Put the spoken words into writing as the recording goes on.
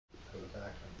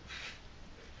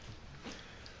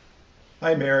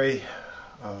Hi, Mary.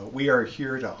 We are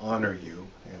here to honor you,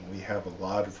 and we have a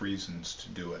lot of reasons to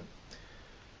do it.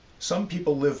 Some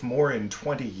people live more in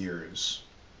 20 years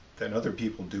than other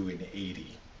people do in 80.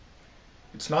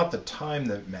 It's not the time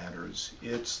that matters,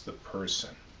 it's the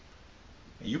person.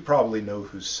 You probably know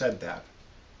who said that,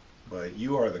 but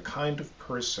you are the kind of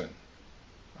person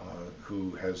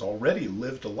who has already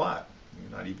lived a lot.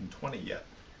 You're not even 20 yet.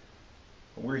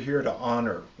 But we're here to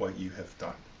honor what you have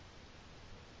done.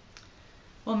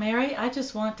 Well, Mary, I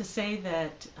just want to say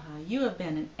that you have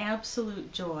been an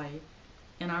absolute joy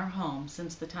in our home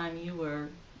since the time you were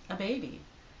a baby.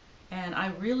 And I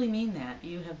really mean that.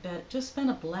 You have just been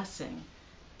a blessing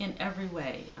in every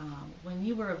way. When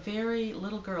you were a very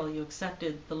little girl, you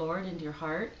accepted the Lord into your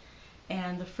heart,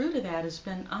 and the fruit of that has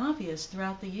been obvious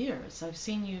throughout the years. I've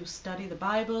seen you study the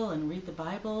Bible and read the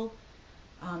Bible.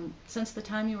 Since the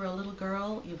time you were a little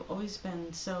girl, you've always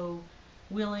been so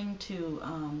willing to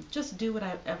just do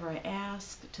whatever I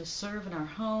ask, to serve in our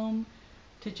home,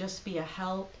 to just be a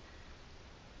help.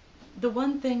 The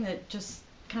one thing that just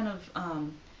kind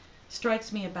of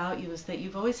strikes me about you is that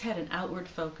you've always had an outward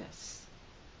focus.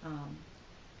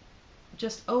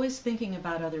 Just always thinking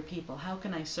about other people. How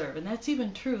can I serve? And that's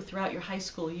even true throughout your high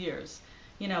school years.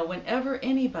 You know, whenever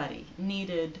anybody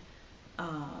needed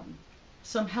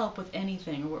some help with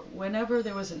anything, or whenever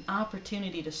there was an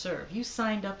opportunity to serve, you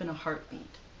signed up in a heartbeat.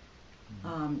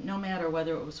 No matter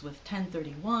whether it was with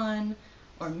 1031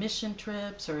 or mission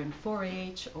trips or in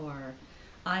 4-H or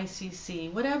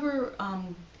ICC,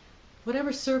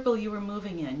 whatever circle you were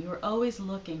moving in, you were always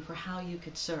looking for how you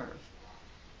could serve.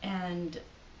 And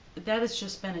that has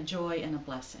just been a joy and a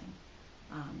blessing.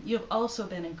 You have also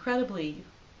been incredibly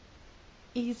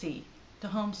easy to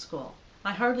homeschool.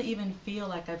 I hardly even feel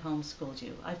like I've homeschooled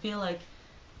you. I feel like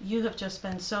you have just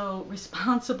been so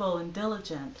responsible and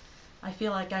diligent. I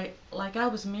feel like I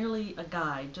was merely a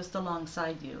guide just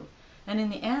alongside you. And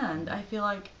in the end, I feel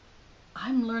like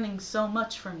I'm learning so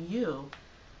much from you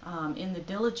in the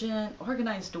diligent,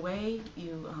 organized way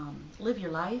you live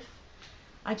your life.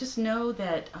 I just know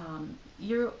that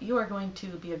you are going to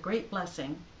be a great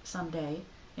blessing someday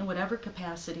in whatever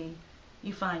capacity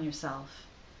you find yourself.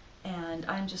 And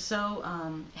I'm just so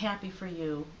happy for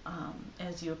you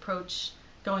as you approach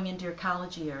going into your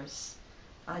college years.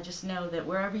 I just know that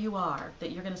wherever you are, that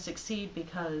you're going to succeed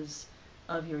because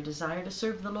of your desire to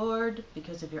serve the Lord,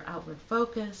 because of your outward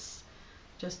focus,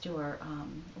 just your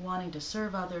wanting to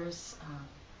serve others.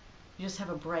 You just have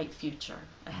a bright future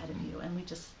ahead of you, and we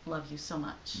just love you so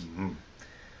much.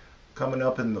 Coming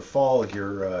up in the fall,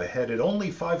 you're headed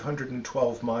only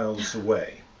 512 miles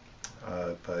away,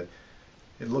 but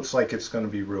it looks like it's going to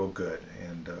be real good,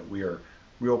 and we are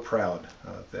real proud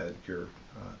that you're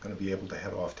going to be able to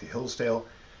head off to Hillsdale.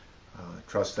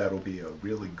 Trust that'll be a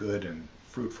really good and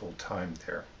fruitful time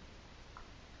there.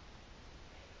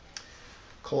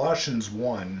 Colossians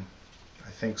 1, I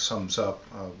think, sums up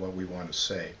what we want to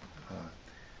say.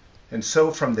 And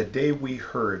so from the day we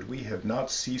heard, we have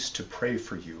not ceased to pray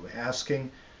for you,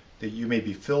 asking that you may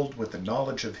be filled with the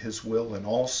knowledge of his will and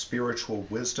all spiritual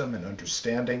wisdom and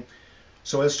understanding,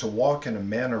 so as to walk in a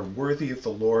manner worthy of the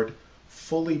Lord,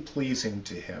 fully pleasing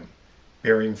to him,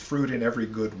 bearing fruit in every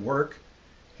good work,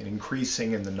 and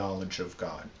increasing in the knowledge of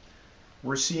God.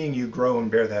 We're seeing you grow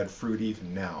and bear that fruit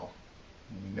even now.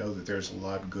 We know that there's a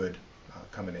lot good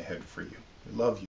coming ahead for you. We love you.